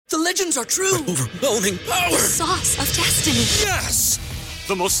The legends are true. Overwhelming power! Sauce of destiny. Yes!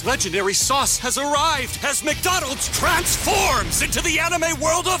 The most legendary sauce has arrived as McDonald's transforms into the anime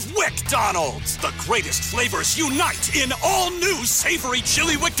world of WickDonald's. The greatest flavors unite in all new savory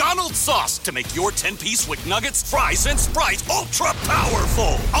chili McDonald's sauce to make your 10-piece Wick Nuggets, fries, and Sprite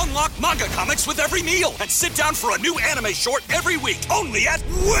ultra-powerful. Unlock manga comics with every meal and sit down for a new anime short every week only at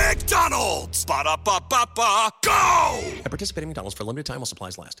WickDonald's. Ba-da-ba-ba-ba, go! At participating McDonald's for a limited time while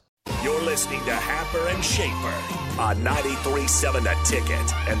supplies last. You're listening to Happer and Schaefer on 93.7 The Ticket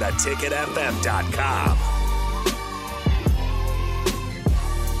and theticketfm.com.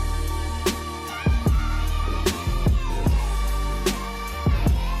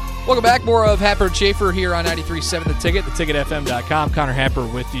 Welcome back. More of Happer and Schaefer here on 93.7 The Ticket, theticketfm.com. Connor Happer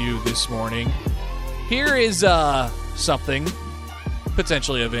with you this morning. Here is something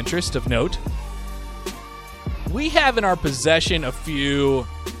potentially of interest, of note. We have in our possession a few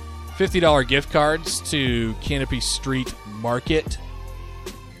 $50 gift cards to Canopy Street Market.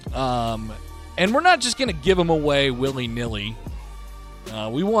 And we're not just going to give them away willy-nilly.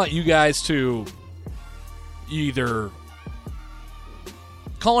 We want you guys to either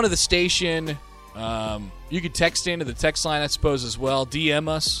call into the station. You could text into the text line, I suppose, as well. DM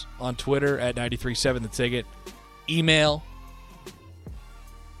us on Twitter at 93.7 The Ticket. Email.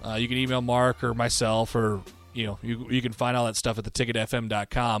 You can email Mark or myself, or you can find all that stuff at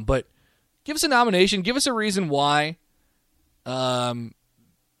theticketfm.com. But give us a nomination. Give us a reason why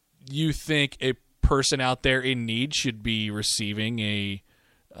you think a person out there in need should be receiving a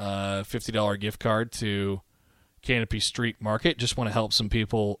 $50 gift card to Canopy Street Market. Just want to help some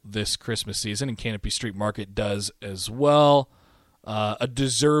people this Christmas season, and Canopy Street Market does as well. A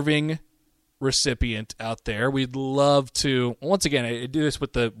deserving recipient out there. We'd love to, once again, I do this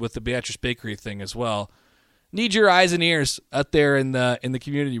with the Beatrice Bakery thing as well. Need your eyes and ears out there in the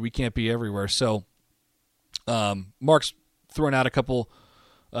community. We can't be everywhere. So Mark's throwing out a couple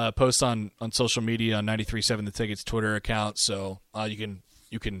posts on social media on 93.7 The Ticket's Twitter account. So you can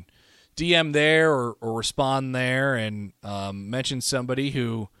DM there or respond there and mention somebody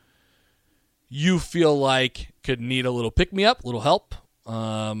who you feel like could need a little pick-me-up, a little help.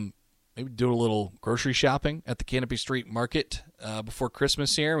 Maybe do a little grocery shopping at the Canopy Street Market before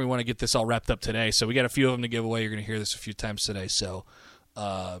Christmas here. We want to get this all wrapped up today. So we got a few of them to give away. You're going to hear this a few times today. So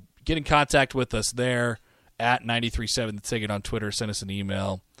get in contact with us there at 93.7 The Ticket on Twitter. Send us an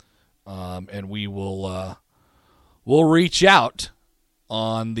email, and we will we'll reach out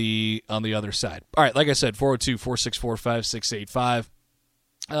on the other side. All right, like I said, 402-464-5685.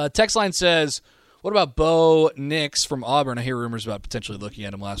 Text line says, what about Bo Nix from Auburn? I hear rumors about potentially looking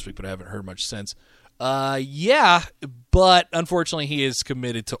at him last week, but I haven't heard much since. Yeah, but unfortunately he is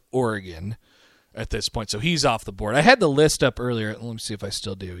committed to Oregon at this point, so he's off the board. I had the list up earlier. Let me see if I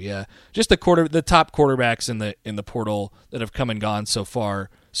still do. Yeah, just the top quarterbacks in the portal that have come and gone so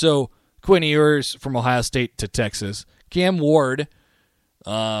far. So Quinn Ewers from Ohio State to Texas. Cam Ward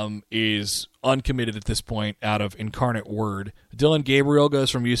is uncommitted at this point out of Incarnate Word. Dylan Gabriel goes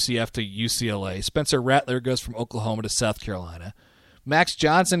from UCF to UCLA. Spencer Rattler goes from Oklahoma to South Carolina. Max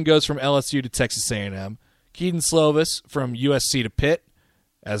Johnson goes from LSU to Texas A&M. Keaton Slovis from USC to Pitt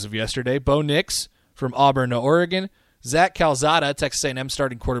as of yesterday. Bo Nix from Auburn to Oregon. Zach Calzada, Texas A&M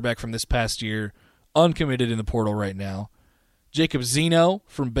starting quarterback from this past year, uncommitted in the portal right now. Jacob Zeno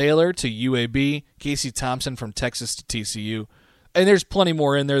from Baylor to UAB. Casey Thompson from Texas to TCU. And there's plenty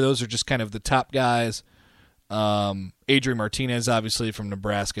more in there. Those are just kind of the top guys. Adrian Martinez, obviously, from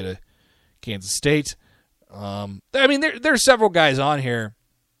Nebraska to Kansas State. I mean, there are several guys on here,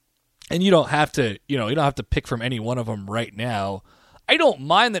 and you don't have to pick from any one of them right now. I don't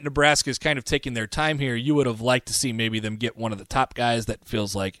mind that Nebraska is kind of taking their time here. You would have liked to see maybe them get one of the top guys. That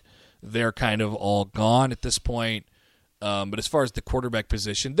feels like they're kind of all gone at this point. But as far as the quarterback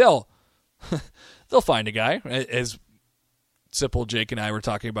position, they'll find a guy, as Sipple, Jake, and I were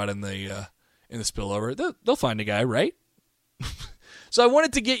talking about in the spillover. They'll find a guy, right? So I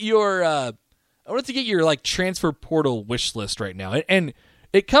wanted to get your like transfer portal wish list right now, and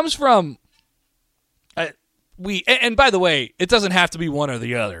it comes from and by the way, it doesn't have to be one or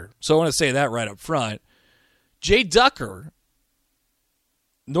the other. So I want to say that right up front. Jay Ducker,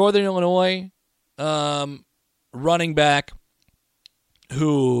 Northern Illinois, running back,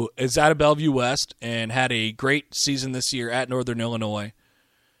 who is out of Bellevue West and had a great season this year at Northern Illinois.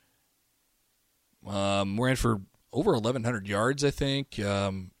 Ran for over 1,100 yards, I think.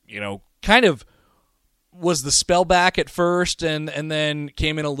 Kind of was the spellback at first and then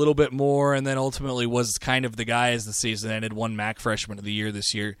came in a little bit more and then ultimately was kind of the guy as the season ended. Won MAC Freshman of the Year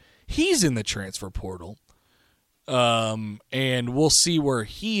this year. He's in the transfer portal. And we'll see where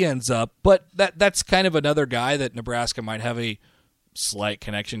he ends up. But that's kind of another guy that Nebraska might have a slight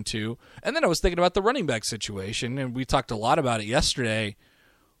connection to. And then I was thinking about the running back situation, and we talked a lot about it yesterday.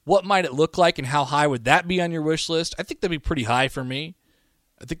 What might it look like, and how high would that be on your wish list? I think that'd be pretty high for me.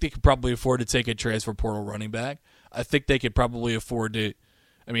 I think they could probably afford to take a transfer portal running back. I think they could probably afford to.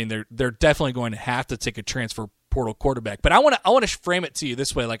 I mean, they're definitely going to have to take a transfer portal quarterback. But I want to frame it to you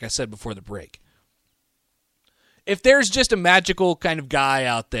this way, like I said before the break. If there's just a magical kind of guy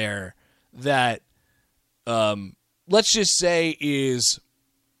out there that, let's just say, is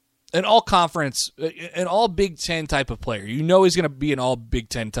an all-conference, an all-Big Ten type of player, you know he's going to be an all-Big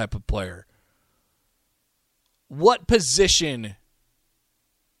Ten type of player, what position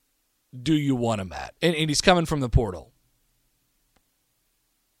do you want him at? And he's coming from the portal.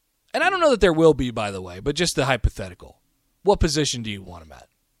 And I don't know that there will be, by the way, but just the hypothetical. What position do you want him at?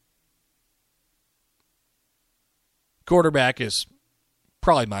 Quarterback is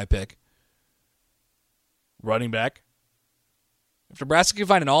probably my pick. Running back. If Nebraska can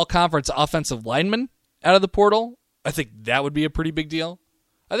find an all-conference offensive lineman out of the portal, I think that would be a pretty big deal.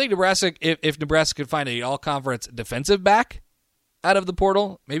 I think Nebraska, if Nebraska could find an all-conference defensive back out of the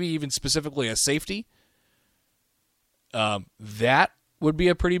portal, maybe even specifically a safety, that would be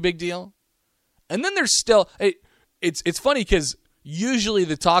a pretty big deal. And then there's still, it's funny because usually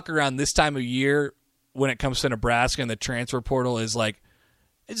the talk around this time of year when it comes to Nebraska and the transfer portal is like,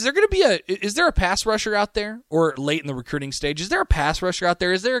 is there a pass rusher out there, or late in the recruiting stage? Is there a pass rusher out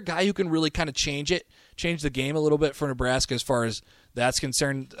there? Is there a guy who can really kind of change the game a little bit for Nebraska as far as that's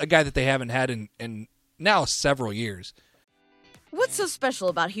concerned? A guy that they haven't had in now several years. What's so special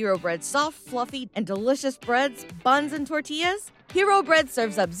about Hero Bread's soft, fluffy, and delicious breads, buns, and tortillas? Hero Bread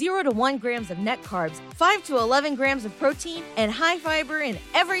serves up 0 to 1 grams of net carbs, 5 to 11 grams of protein, and high fiber in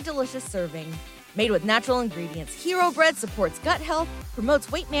every delicious serving. Made with natural ingredients, Hero Bread supports gut health, promotes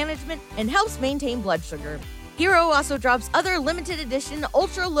weight management, and helps maintain blood sugar. Hero also drops other limited edition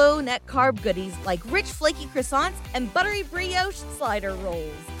ultra-low net carb goodies like rich flaky croissants and buttery brioche slider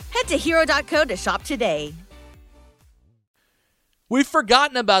rolls. Head to hero.co to shop today. We've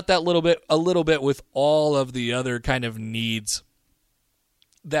forgotten about that a little bit with all of the other kind of needs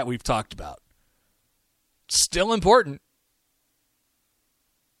that we've talked about. Still important.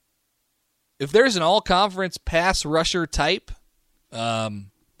 If there's an all-conference pass rusher type,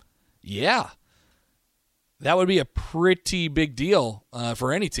 yeah, that would be a pretty big deal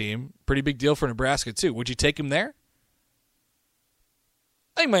for any team. Pretty big deal for Nebraska, too. Would you take him there?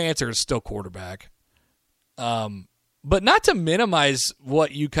 I think my answer is still quarterback. But not to minimize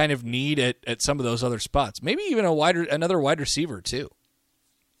what you kind of need at some of those other spots. Maybe even another wide receiver, too.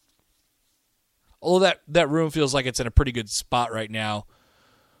 Although that room feels like it's in a pretty good spot right now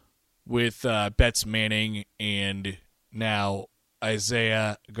with Betts Manning and now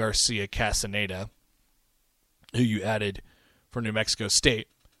Isaiah Garcia Castaneda, who you added for New Mexico State,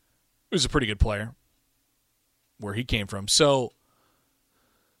 who's a pretty good player where he came from. So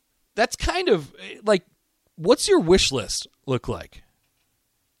that's kind of like, what's your wish list look like?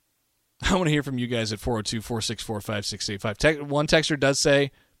 I want to hear from you guys at 402-464-5685. One texter does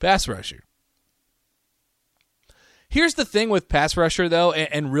say pass rusher. Here's the thing with pass rusher, though,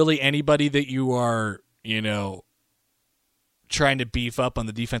 and really anybody that you are, trying to beef up on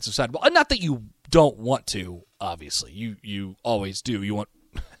the defensive side. Well, not that you don't want to, obviously. You always do. You want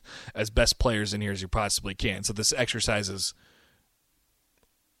as best players in here as you possibly can. So this exercise is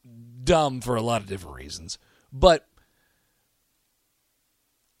dumb for a lot of different reasons. But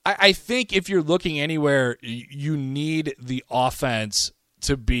I think if you're looking anywhere, you need the offense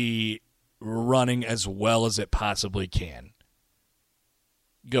to be running as well as it possibly can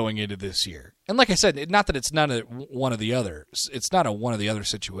going into this year. And like I said, not that it's not a one or the other. It's not a one or the other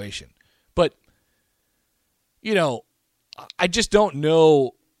situation. But, I just don't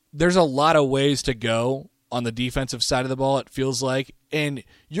know. There's a lot of ways to go on the defensive side of the ball, it feels like. And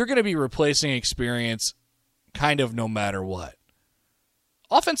you're going to be replacing experience kind of no matter what.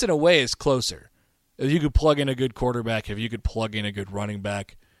 Offense, in a way, is closer. If you could plug in a good quarterback, if you could plug in a good running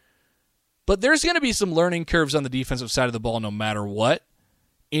back. But there's going to be some learning curves on the defensive side of the ball no matter what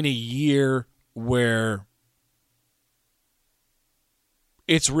in a year where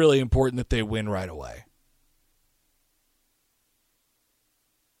it's really important that they win right away.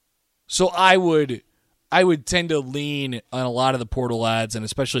 So I would tend to lean on a lot of the portal ads, and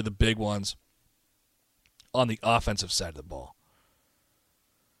especially the big ones, on the offensive side of the ball.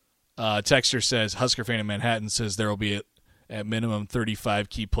 Texter says, Husker fan in Manhattan says there will be at minimum 35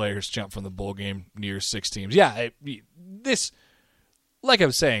 key players jump from the bowl game near 6 teams. Yeah, like I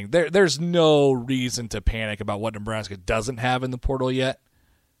was saying, there's no reason to panic about what Nebraska doesn't have in the portal yet.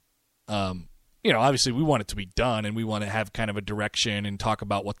 Obviously we want it to be done, and we want to have kind of a direction and talk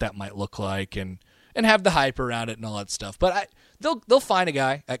about what that might look like, and have the hype around it and all that stuff. But they'll find a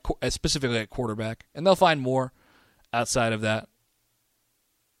guy specifically at quarterback, and they'll find more outside of that.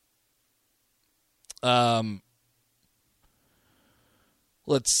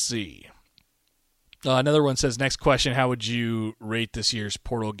 Let's see. Another one says, next question, how would you rate this year's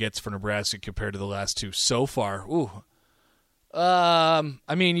portal gets for Nebraska compared to the last two so far? Ooh.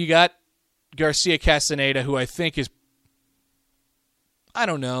 You got Garcia Castaneda, who I think is, I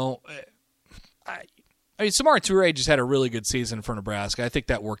don't know. Samara Toure just had a really good season for Nebraska. I think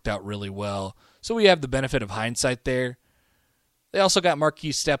that worked out really well. So we have the benefit of hindsight there. They also got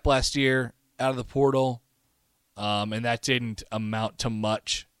Marquise Stepp last year out of the portal, and that didn't amount to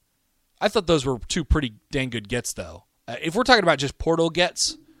much. I thought those were two pretty dang good gets, though. If we're talking about just portal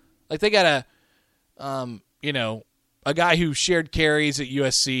gets, like they got a guy who shared carries at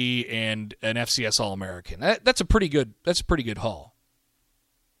USC and an FCS All-American. That's a pretty good haul.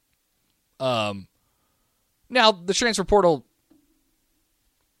 Now the transfer portal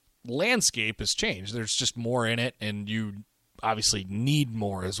landscape has changed. There's just more in it, and you obviously need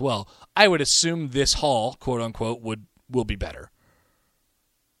more as well. I would assume this haul, quote unquote, will be better.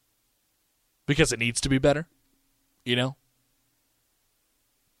 Because it needs to be better, This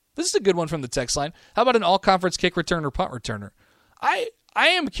is a good one from the text line. How about an all-conference kick returner, punt returner? I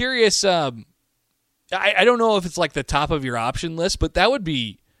am curious. I don't know if it's like the top of your option list, but that would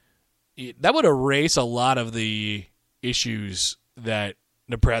erase a lot of the issues that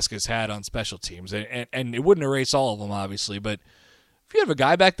Nebraska's had on special teams, and it wouldn't erase all of them, obviously. But if you have a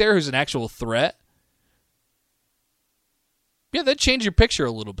guy back there who's an actual threat, that'd change your picture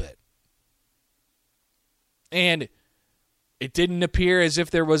a little bit. And it didn't appear as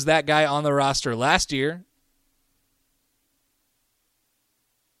if there was that guy on the roster last year.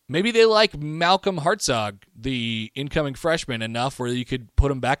 Maybe they like Malcolm Hartzog, the incoming freshman, enough where you could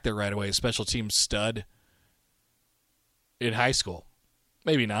put him back there right away, a special team stud in high school.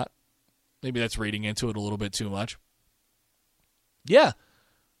 Maybe not. Maybe that's reading into it a little bit too much. Yeah.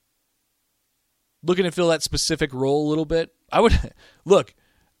 Looking to fill that specific role a little bit.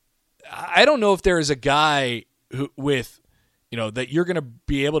 I don't know if there is a guy that you're going to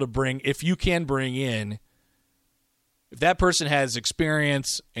be able to bring, if you can bring in, if that person has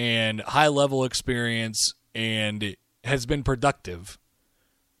experience and high-level experience and has been productive.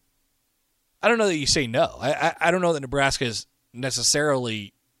 I don't know that you say no. I don't know that Nebraska is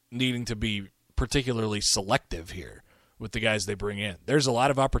necessarily needing to be particularly selective here with the guys they bring in. There's a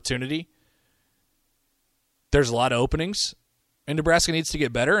lot of opportunity. There's a lot of openings. And Nebraska needs to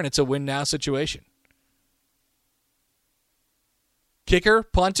get better, and it's a win-now situation. Kicker,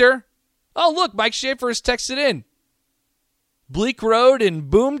 punter. Oh, look, Mike Schaefer has texted in. Bleak Road and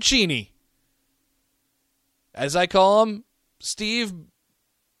Boom Cheney. As I call him, Steve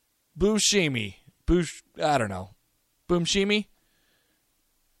Buscemi. I don't know. Boomshimi?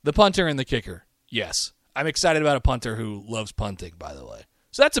 The punter and the kicker. Yes. I'm excited about a punter who loves punting, by the way.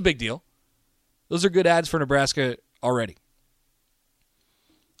 So that's a big deal. Those are good ads for Nebraska already.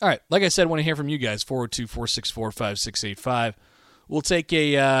 All right, like I said, I want to hear from you guys, 402-464-5685. We'll take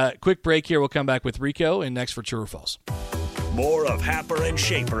a quick break here. We'll come back with Rico and next for True or False. More of Happer and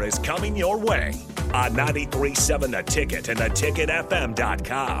Schaefer is coming your way on 93.7 The Ticket and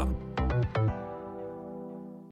theticketfm.com.